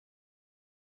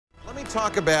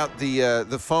talk about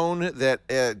the phone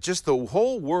that just the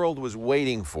whole world was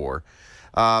waiting for.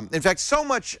 In fact, so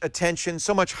much attention,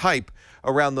 so much hype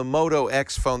around the Moto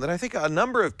X phone that I think a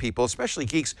number of people, especially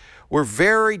geeks, were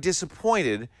very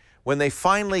disappointed when they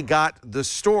finally got the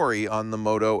story on the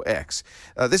Moto X.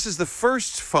 This is the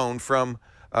first phone from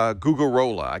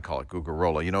Googlerola. I call it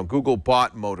Googlerola. You know, Google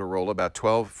bought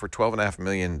Motorola for $12.5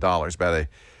 million about a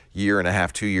year and a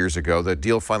half, 2 years ago. The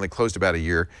deal finally closed about a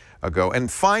year ago.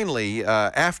 And finally,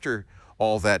 after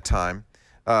all that time,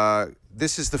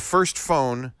 this is the first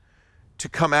phone to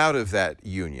come out of that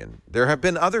union. There have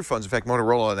been other phones. In fact,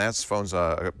 Motorola announced phones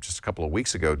just a couple of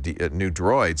weeks ago, new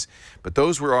Droids, but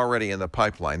those were already in the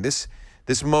pipeline. This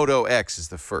Moto X is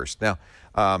the first. Now,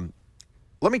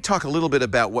 let me talk a little bit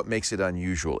about what makes it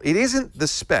unusual. It isn't the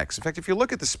specs. In fact, if you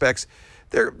look at the specs,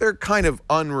 they're kind of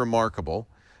unremarkable.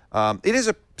 It is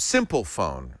a simple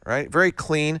phone, right? Very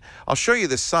clean. I'll show you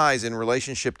the size in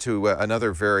relationship to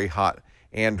another very hot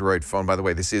Android phone. By the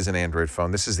way, this is an Android phone.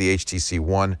 This is the HTC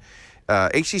One.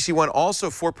 HTC One also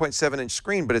 4.7-inch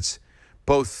screen, but it's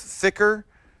both thicker,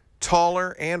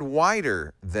 taller, and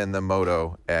wider than the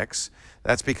Moto X.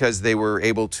 That's because they were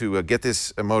able to get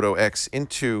this Moto X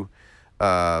into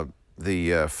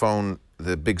the phone,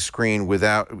 the big screen,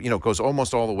 without, it goes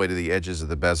almost all the way to the edges of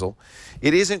the bezel.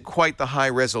 It isn't quite the high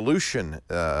resolution,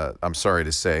 I'm sorry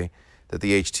to say, that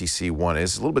the HTC One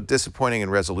is. It's a little bit disappointing in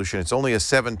resolution. It's only a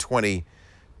 720p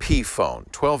phone,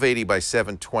 1280 by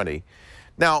 720.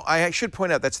 Now, I should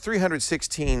point out that's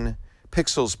 316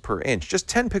 pixels per inch, just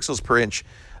 10 pixels per inch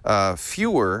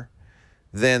fewer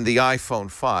than the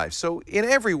iPhone 5. So in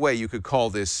every way, you could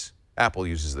call this, Apple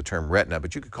uses the term retina,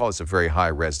 but you could call this a very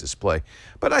high-res display.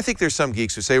 But I think there's some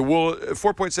geeks who say, well,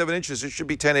 4.7 inches, it should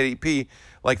be 1080p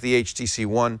like the HTC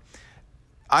One.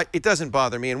 It doesn't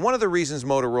bother me. And one of the reasons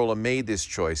Motorola made this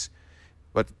choice,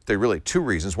 but there are really two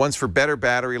reasons. One's for better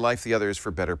battery life, the other is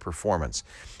for better performance.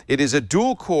 It is a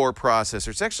dual-core processor.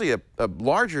 It's actually a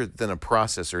larger than a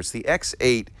processor. It's the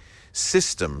X8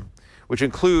 system, which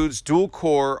includes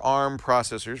dual-core ARM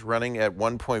processors running at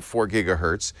 1.4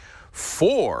 gigahertz,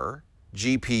 4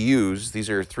 GPUs. These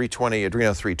are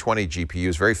Adreno 320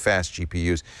 GPUs, very fast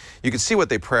GPUs. You can see what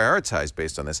they prioritize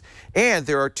based on this. And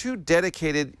there are 2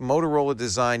 dedicated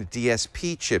Motorola-designed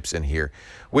DSP chips in here,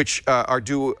 which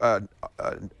do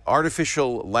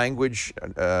artificial language,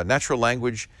 natural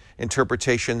language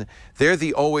interpretation. They're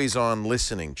the always-on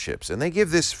listening chips, and they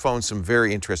give this phone some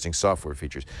very interesting software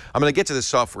features. I'm going to get to the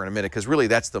software in a minute because really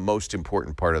that's the most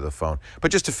important part of the phone.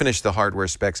 But just to finish the hardware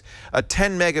specs, a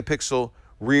 10-megapixel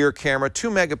rear camera,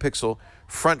 2-megapixel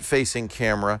front-facing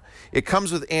camera. It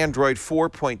comes with Android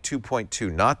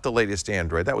 4.2.2, not the latest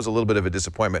Android. That was a little bit of a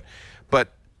disappointment,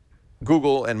 but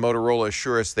Google and Motorola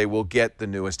assure us they will get the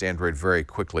newest Android very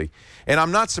quickly. And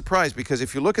I'm not surprised because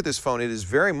if you look at this phone, it is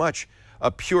very much a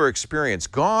pure experience.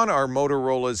 Gone are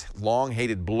Motorola's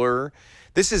long-hated blur.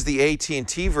 This is the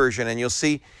AT&T version, and you'll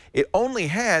see it only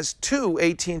has 2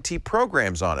 AT&T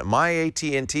programs on it, My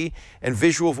AT&T and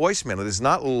Visual Voicemail. It is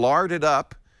not larded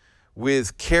up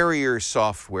with carrier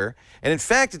software. And in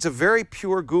fact, it's a very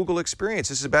pure Google experience.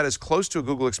 This is about as close to a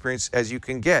Google experience as you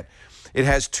can get. It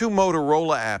has 2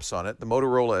 Motorola apps on it, the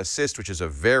Motorola Assist, which is a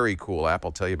very cool app.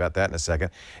 I'll tell you about that in a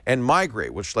second, and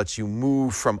Migrate, which lets you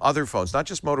move from other phones, not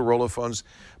just Motorola phones,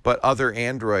 but other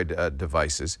Android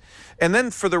devices. And then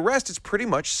for the rest, it's pretty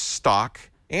much stock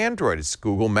Android. It's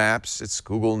Google Maps, it's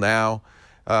Google Now,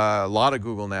 a lot of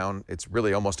Google Now. It's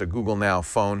really almost a Google Now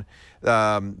phone.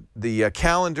 The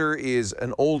calendar is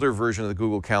an older version of the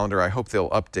Google Calendar. I hope they'll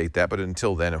update that, but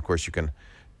until then, of course, you can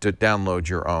to download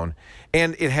your own.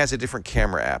 And it has a different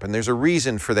camera app, and there's a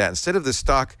reason for that. Instead of the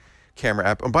stock camera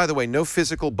app, and by the way, no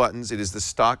physical buttons. It is the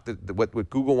stock, what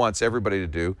Google wants everybody to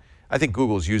do. I think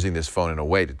Google's using this phone in a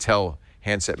way to tell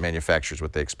handset manufacturers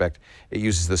what they expect. It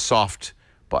uses the soft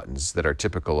buttons that are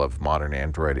typical of modern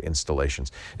Android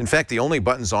installations. In fact, the only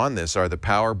buttons on this are the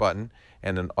power button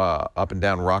and an up and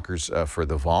down rockers for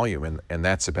the volume, and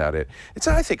that's about it. It's,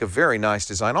 I think, a very nice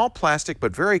design, all plastic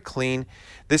but very clean.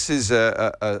 This is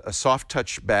a soft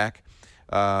touch back.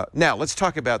 Now, let's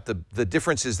talk about the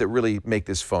differences that really make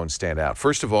this phone stand out.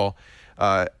 First of all,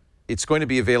 it's going to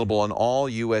be available on all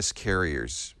U.S.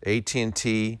 carriers,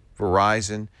 AT&T,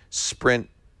 Verizon,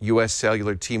 Sprint, U.S.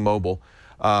 Cellular, T-Mobile,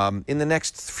 in the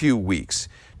next few weeks.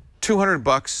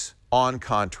 $200 on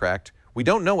contract. We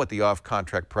don't know what the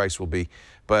off-contract price will be,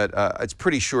 but it's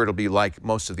pretty sure it'll be like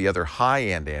most of the other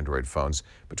high-end Android phones,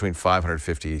 between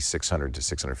 $550, $600 to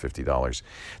 $650.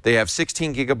 They have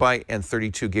 16 gigabyte and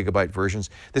 32 gigabyte versions.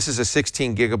 This is a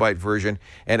 16 gigabyte version,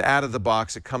 and out of the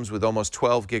box, it comes with almost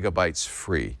 12 gigabytes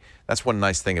free. That's one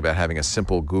nice thing about having a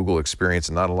simple Google experience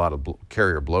and not a lot of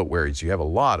carrier bloatware is you have a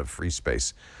lot of free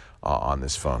space on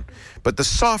this phone. But the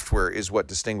software is what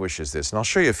distinguishes this, and I'll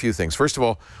show you a few things. First of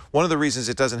all, one of the reasons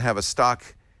it doesn't have a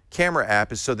stock camera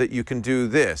app is so that you can do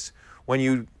this. When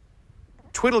you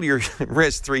twiddle your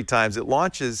wrist 3 times, it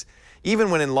launches, even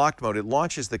when in locked mode, it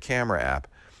launches the camera app.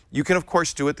 You can, of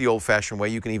course, do it the old-fashioned way.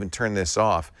 You can even turn this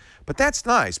off. But that's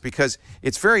nice because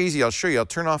it's very easy. I'll show you. I'll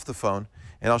turn off the phone,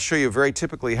 and I'll show you very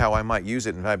typically how I might use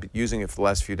it, and I've been using it for the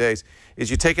last few days,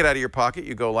 is you take it out of your pocket,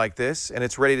 you go like this, and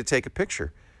it's ready to take a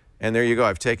picture. And there you go.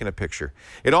 I've taken a picture.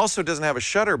 It also doesn't have a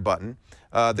shutter button.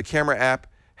 The camera app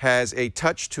has a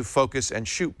touch to focus and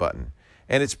shoot button.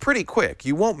 And it's pretty quick.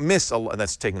 You won't miss a lot.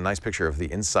 That's taking a nice picture of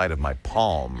the inside of my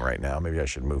palm right now. Maybe I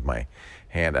should move my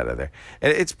hand out of there.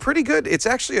 And it's pretty good. It's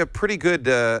actually a pretty good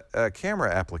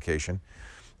camera application.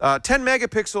 10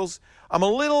 megapixels. I'm a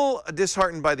little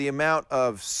disheartened by the amount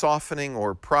of softening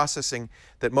or processing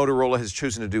that Motorola has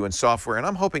chosen to do in software, and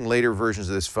I'm hoping later versions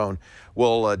of this phone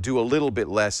will do a little bit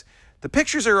less. The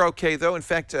pictures are okay, though. In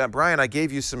fact, Brian, I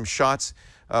gave you some shots.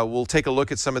 We'll take a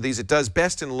look at some of these. It does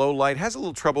best in low light, has a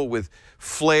little trouble with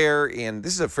flare, and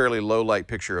this is a fairly low light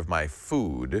picture of my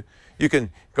food. You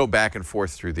can go back and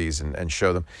forth through these and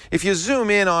show them. If you zoom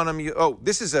in on them, oh,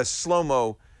 this is a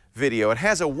slow-mo video. It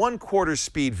has a 1/4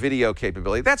 speed video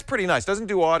capability. That's pretty nice. Doesn't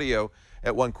do audio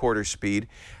at 1/4 speed.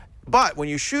 But when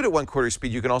you shoot at 1/4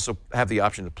 speed, you can also have the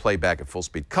option to play back at full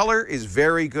speed. Color is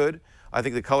very good. I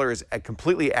think the color is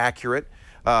completely accurate.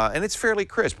 And it's fairly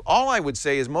crisp. All I would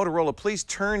say is, Motorola, please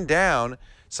turn down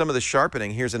some of the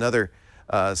sharpening. Here's another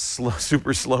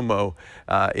super slow-mo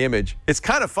image. It's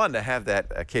kind of fun to have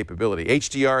that capability.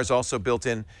 HDR is also built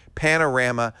in,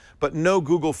 panorama, but no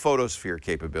Google Photosphere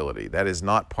capability. That is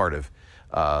not part of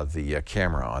the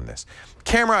camera on this.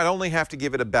 Camera, I'd only have to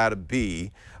give it about a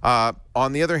B.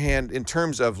 On the other hand, in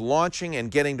terms of launching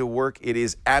and getting to work, it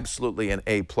is absolutely an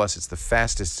A+. It's the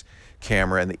fastest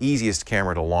camera and the easiest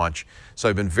camera to launch. So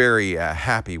I've been very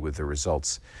happy with the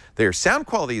results there. Sound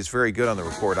quality is very good on the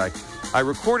record. I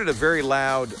recorded a very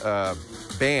loud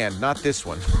band, not this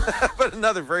one, but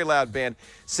another very loud band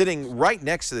sitting right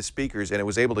next to the speakers, and it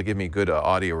was able to give me good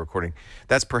audio recording.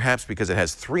 That's perhaps because it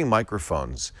has 3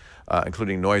 microphones,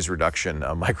 including noise reduction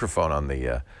microphone on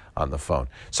the phone.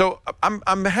 So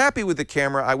I'm happy with the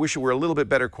camera. I wish it were a little bit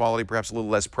better quality, perhaps a little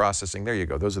less processing. There you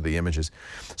go. Those are the images.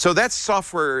 So that's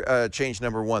software change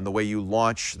number 1, the way you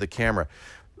launch the camera.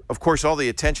 Of course, all the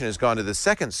attention has gone to the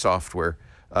second software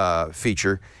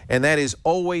feature, and that is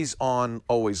always on,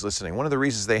 always listening. One of the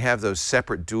reasons they have those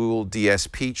separate dual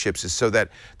DSP chips is so that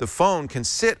the phone can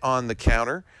sit on the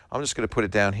counter. I'm just going to put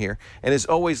it down here, and is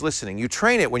always listening. You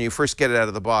train it when you first get it out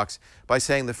of the box by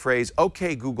saying the phrase,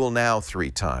 "Okay, Google Now," 3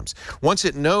 times. Once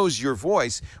it knows your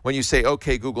voice, when you say,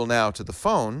 "Okay, Google Now" to the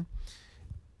phone,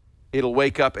 it'll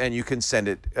wake up and you can send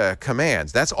it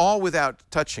commands. That's all without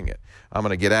touching it. I'm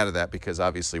going to get out of that because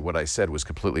obviously what I said was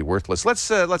completely worthless.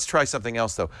 Let's try something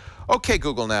else, though. "Okay,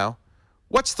 Google Now,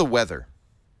 what's the weather?"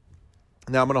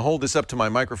 Now I'm going to hold this up to my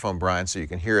microphone, Brian, so you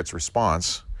can hear its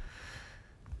response.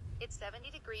 It's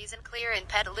 70 degrees and clear in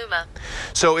Petaluma.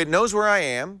 So it knows where I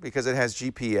am because it has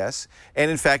GPS,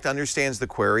 and in fact understands the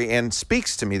query and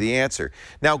speaks to me the answer.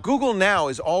 Now, Google Now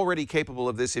is already capable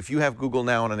of this if you have Google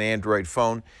Now on an Android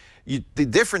phone. The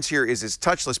difference here is it's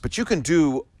touchless, but you can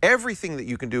do everything that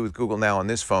you can do with Google Now on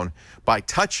this phone by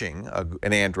touching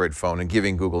an Android phone and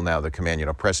giving Google Now the command,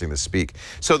 pressing the speak.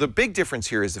 So the big difference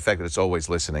here is the fact that it's always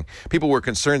listening. People were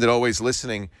concerned that always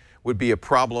listening would be a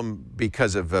problem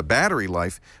because of battery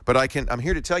life, but I'm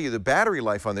here to tell you the battery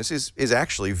life on this is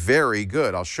actually very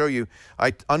good. I'll show you.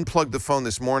 I unplugged the phone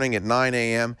this morning at 9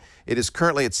 a.m. It is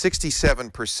currently at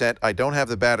 67%. I don't have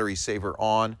the battery saver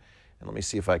on, and let me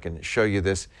see if I can show you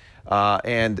this.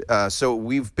 So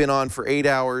we've been on for 8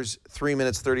 hours, 3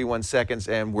 minutes, 31 seconds,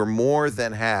 and we're more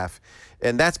than half.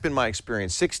 And that's been my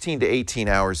experience, 16 to 18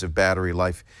 hours of battery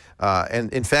life.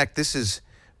 And in fact, this is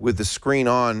with the screen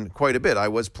on quite a bit. I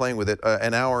was playing with it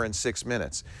an hour and 6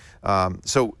 minutes.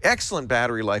 So excellent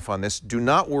battery life on this. Do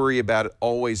not worry about it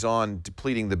always on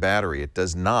depleting the battery. It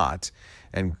does not.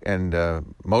 And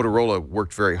Motorola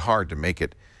worked very hard to make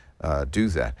it do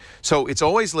that. So it's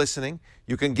always listening.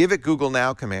 You can give it Google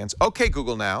Now commands. "Okay,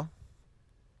 Google Now."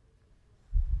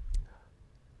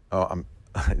 Oh,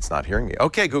 it's not hearing me.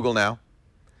 "Okay, Google Now.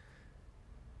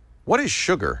 What is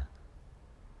sugar?"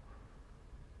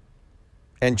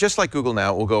 And just like Google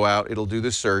Now, it will go out, it'll do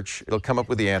the search, it'll come up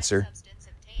with the answer,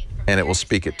 and it will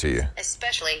speak it to you.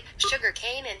 Especially sugar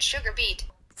cane and sugar beet.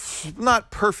 Not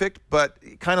perfect, but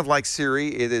kind of like Siri,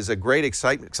 it is a great,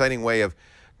 exciting way of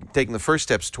taking the first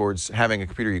steps towards having a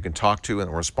computer you can talk to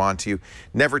and respond to you.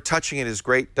 Never touching it is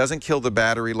great. Doesn't kill the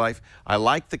battery life. I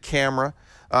like the camera.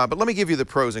 But let me give you the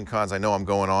pros and cons. I know I'm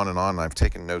going on and on, and I've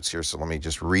taken notes here, so let me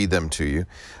just read them to you.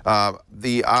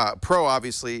 The pro,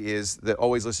 obviously, is that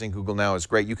always listening to Google Now is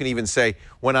great. You can even say,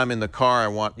 when I'm in the car, I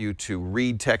want you to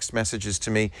read text messages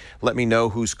to me, let me know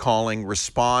who's calling,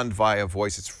 respond via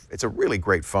voice. It's a really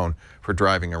great phone for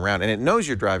driving around, and it knows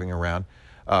you're driving around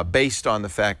based on the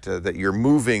fact that you're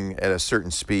moving at a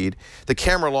certain speed. The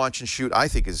camera launch and shoot, I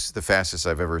think, is the fastest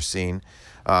I've ever seen.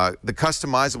 The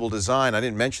customizable design, I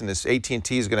didn't mention this,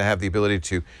 AT&T is going to have the ability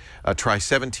to try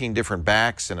 17 different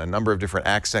backs and a number of different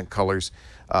accent colors.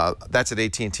 That's at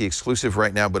AT&T exclusive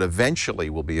right now, but eventually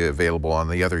will be available on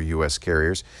the other U.S.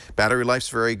 carriers. Battery life's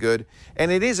very good,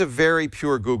 and it is a very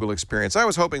pure Google experience. I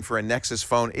was hoping for a Nexus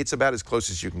phone. It's about as close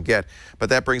as you can get, but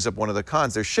that brings up one of the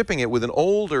cons. They're shipping it with an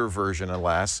older version,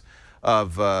 alas,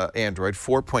 of Android,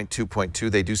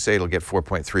 4.2.2. They do say it'll get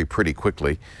 4.3 pretty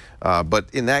quickly, but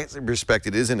in that respect,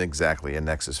 it isn't exactly a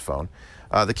Nexus phone.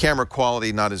 The camera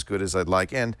quality, not as good as I'd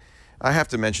like, and I have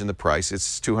to mention the price.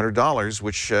 It's $200,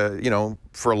 which, you know,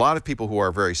 for a lot of people who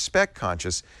are very spec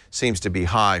conscious, seems to be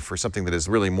high for something that is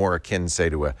really more akin, say,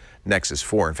 to a Nexus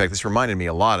 4. In fact, this reminded me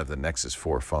a lot of the Nexus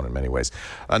 4 phone in many ways.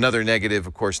 Another negative,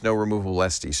 of course, no removable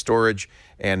SD storage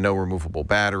and no removable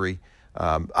battery.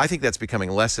 I think that's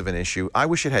becoming less of an issue. I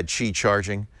wish it had Qi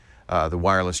charging, the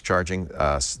wireless charging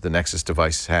the Nexus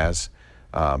device has.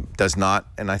 Does not,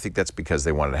 and I think that's because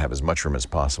they wanted to have as much room as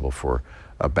possible for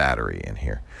a battery in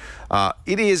here.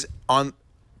 It is, on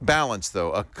balance,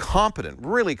 though, a competent,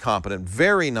 really competent,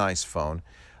 very nice phone.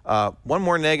 One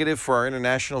more negative for our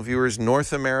international viewers: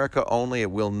 North America only.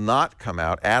 It will not come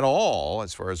out at all,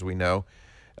 as far as we know,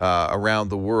 around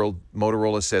the world.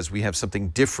 Motorola says we have something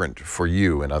different for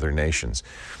you in other nations.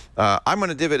 I'm going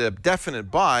to give it a definite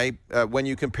buy when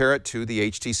you compare it to the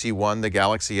HTC One, the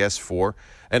Galaxy S4,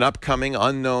 an upcoming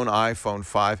unknown iPhone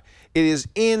 5. It is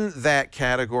in that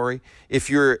category. If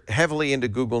you're heavily into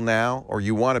Google Now or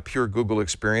you want a pure Google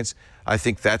experience, I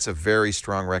think that's a very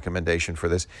strong recommendation for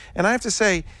this. And I have to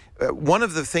say, one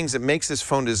of the things that makes this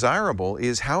phone desirable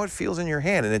is how it feels in your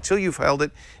hand. And until you've held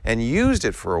it and used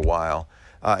it for a while,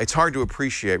 it's hard to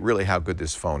appreciate really how good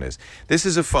this phone is. This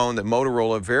is a phone that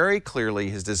Motorola very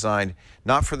clearly has designed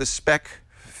not for the spec,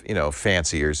 you know,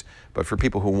 fanciers, but for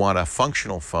people who want a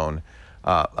functional phone,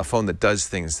 a phone that does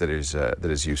things that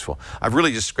is useful. I've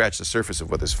really just scratched the surface of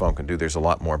what this phone can do. There's a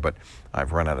lot more, but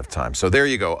I've run out of time. So there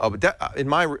you go. In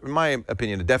my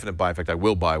opinion, a definite buy. In fact, I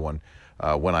will buy one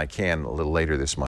when I can a little later this month.